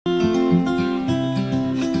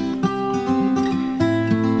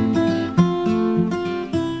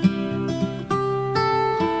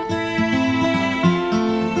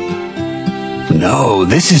no,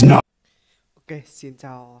 this is not. Ok, xin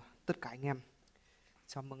chào tất cả anh em.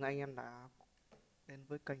 Chào mừng anh em đã đến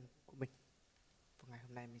với kênh của mình. Và ngày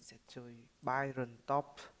hôm nay mình sẽ chơi Bijan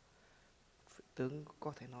top. Vị tướng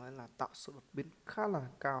có thể nói là tạo sự đột biến khá là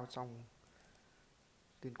cao trong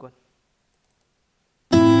liên quân.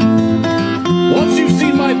 Once you've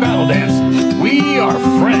seen my battle dance, we are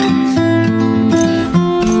friends.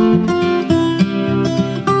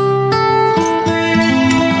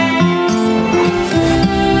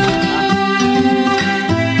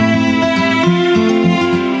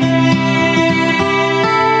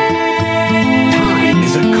 Time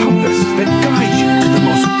is a compass that guides you to the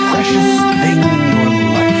most precious thing in your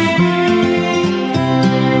life.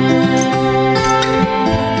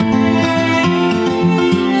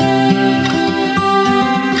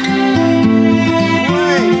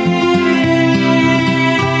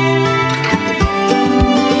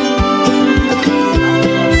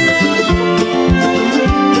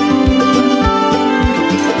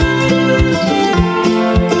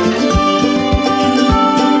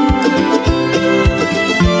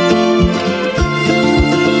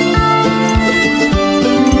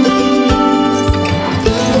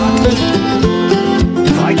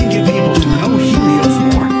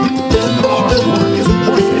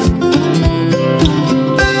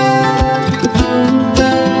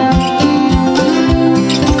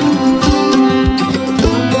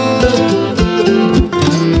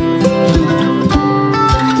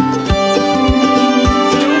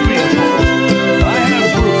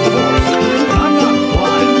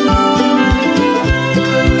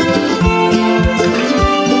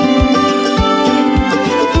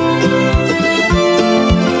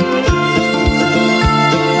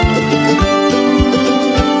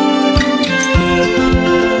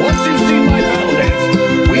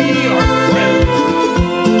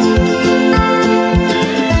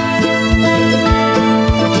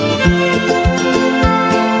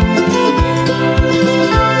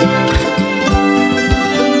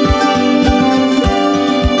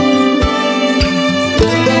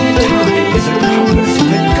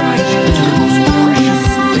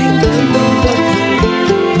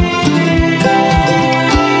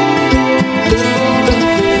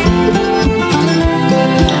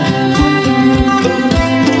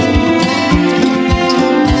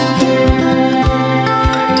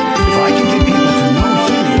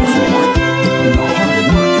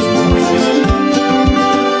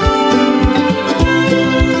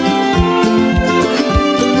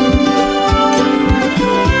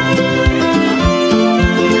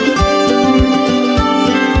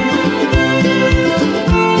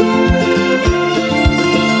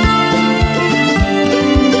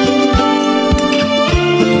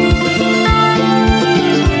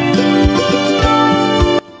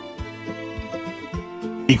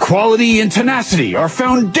 Equality and tenacity are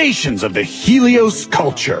foundations of the Helios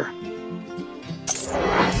culture.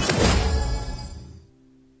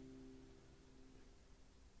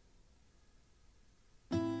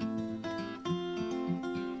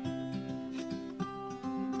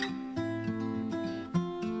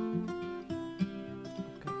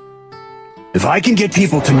 If I can get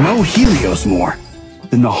people to know Helios more,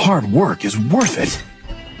 then the hard work is worth it.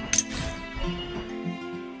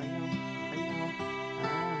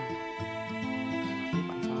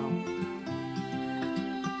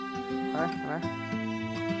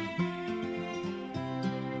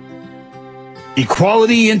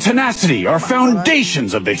 Equality and tenacity are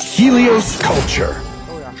foundations of the Helios culture.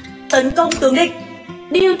 Tấn công tướng địch,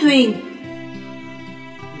 điêu thuyền.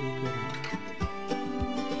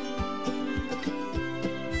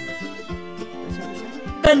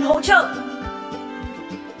 Cần hỗ trợ.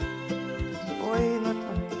 Ôi,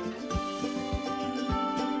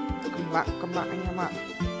 nó cầm lại anh em ạ.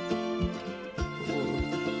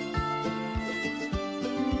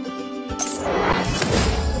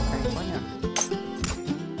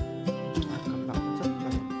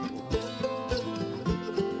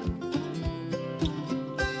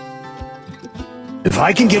 If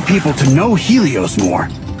I can get people to know Helios more,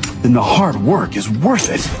 then the hard work is worth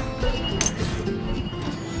it.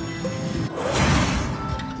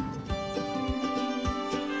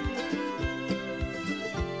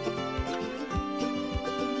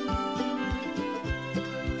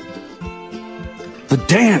 The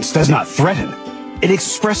dance does not threaten. It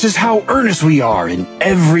expresses how earnest we are in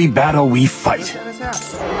every battle we fight.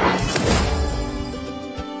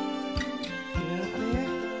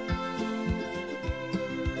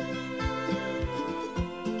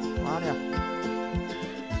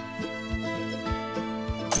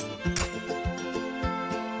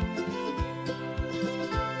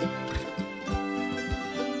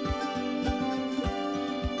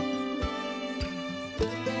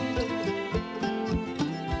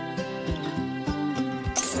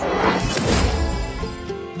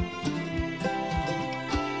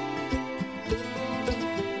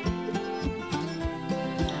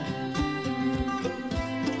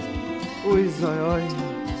 Trời ơi,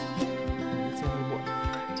 xe hơi muộn.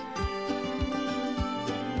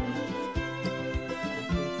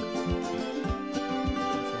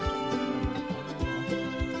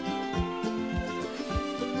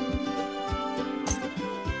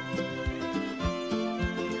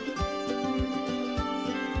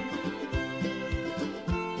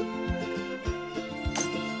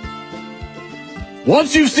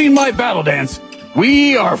 Once you've seen my battle dance,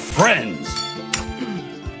 we are friends.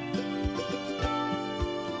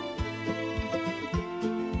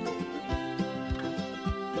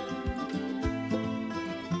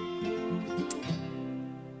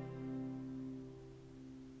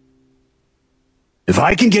 If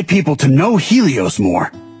I can get people to know Helios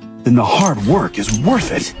more, then the hard work is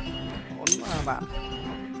worth it. Ổn mà bạn.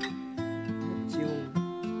 Chiêu.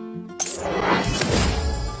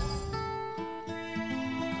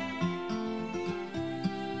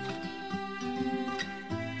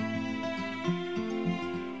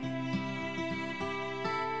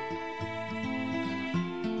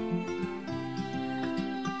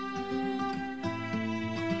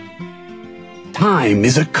 Time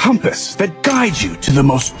is a compass that guides you to the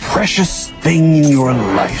most precious thing in your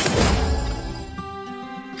life.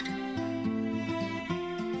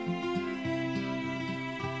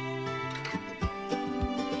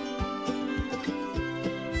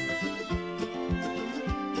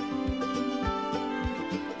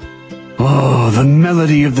 Oh, the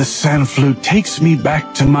melody of the sand flute takes me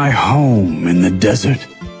back to my home in the desert.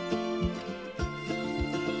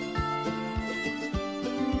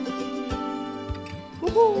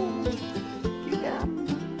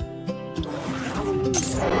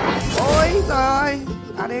 Ôi trời ơi,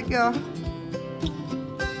 à đây kìa.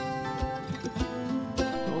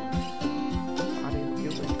 À đây một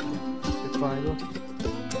yếu tuyệt vời luôn.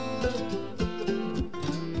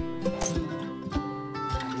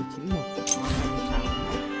 À đây 91.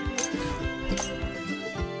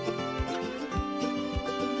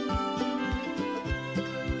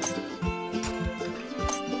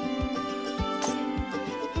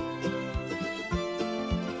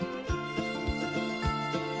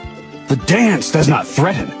 The dance does not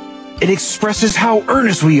threaten. It expresses how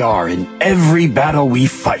earnest we are in every battle we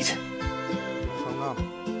fight.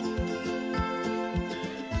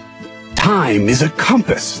 Time is a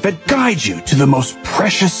compass that guides you to the most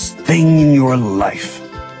precious thing in your life.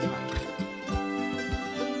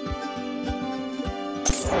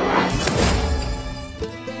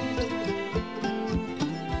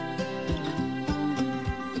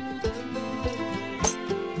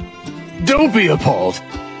 Don't be appalled.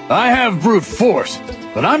 I have brute force,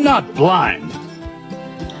 but I'm not blind.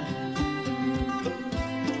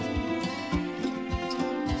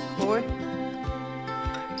 Thôi.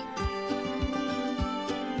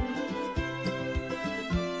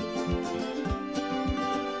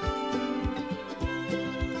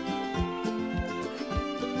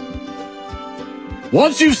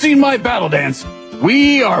 Once you've seen my battle dance,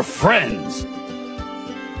 we are friends.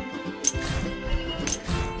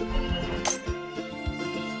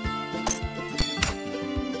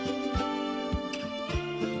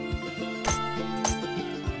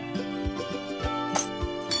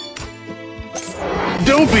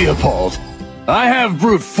 Don't be appalled. I have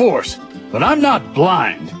brute force, but I'm not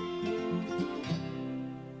blind.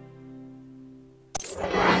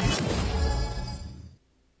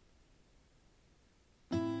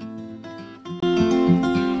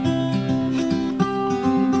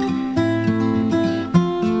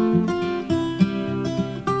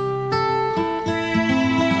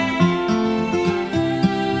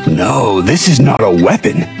 No, this is not a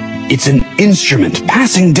weapon. It's an instrument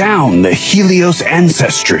passing down the Helios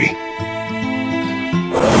ancestry.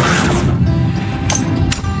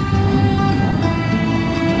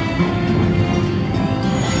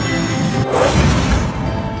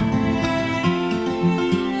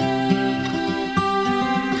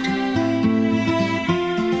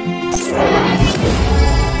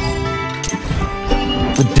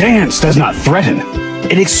 The dance does not threaten.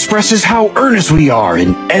 It expresses how earnest we are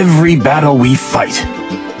in every battle we fight.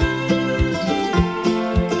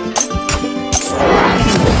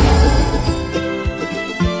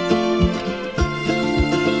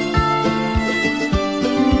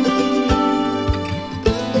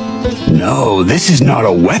 No, this is not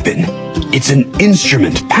a weapon. It's an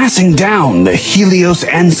instrument passing down the Helios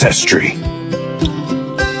ancestry.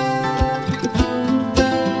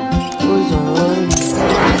 Ôi giời ơi.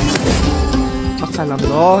 Mắc sai lầm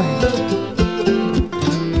rồi.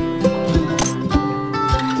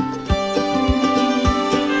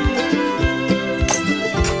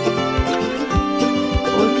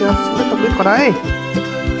 Ôi kìa, sao lại tập biến vào đây?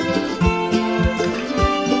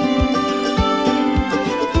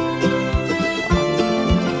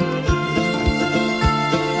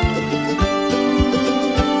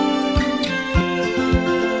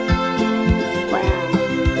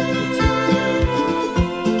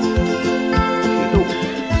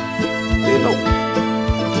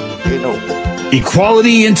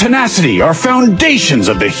 Equality and tenacity are foundations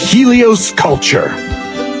of the Helios culture.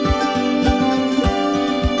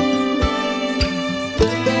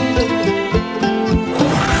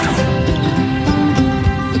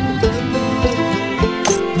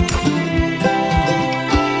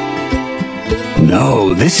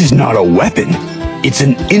 No, this is not a weapon. It's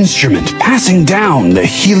an instrument passing down the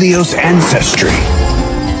Helios ancestry.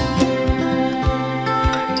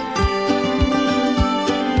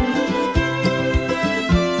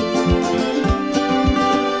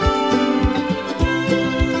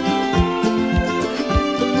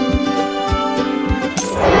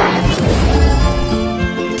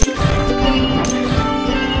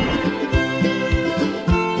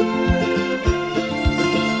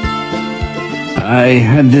 I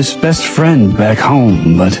had this best friend back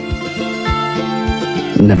home, but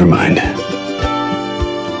never mind.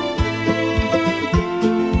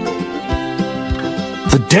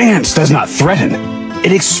 The dance does not threaten.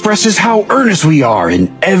 It expresses how earnest we are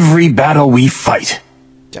in every battle we fight.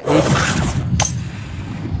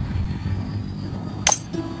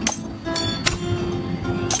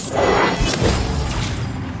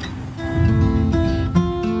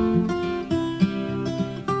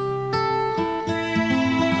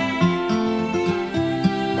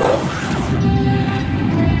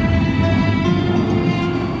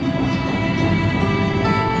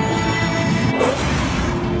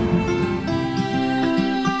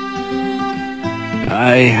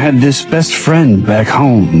 I had this best friend back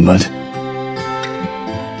home, but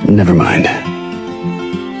never mind.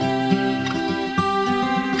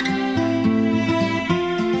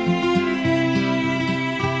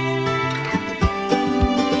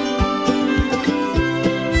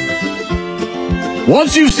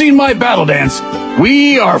 Once you've seen my battle dance,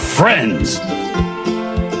 we are friends.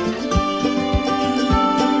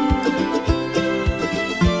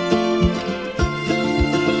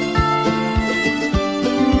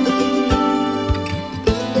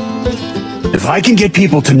 If I can get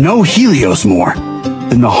people to know Helios more,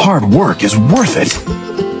 then the hard work is worth it.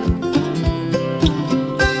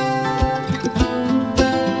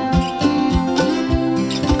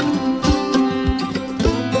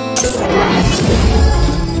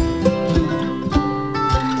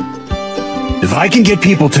 If I can get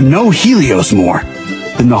people to know Helios more,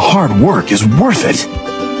 then the hard work is worth it.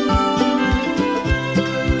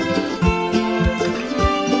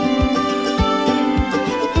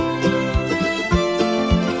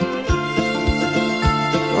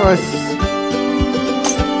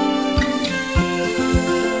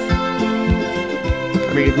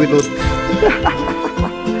 Bị quên luôn.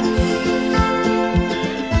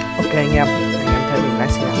 Ok anh em thấy mình lái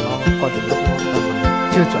xe nó còn những lúc nó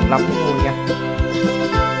chưa chuẩn lắm thôi nha.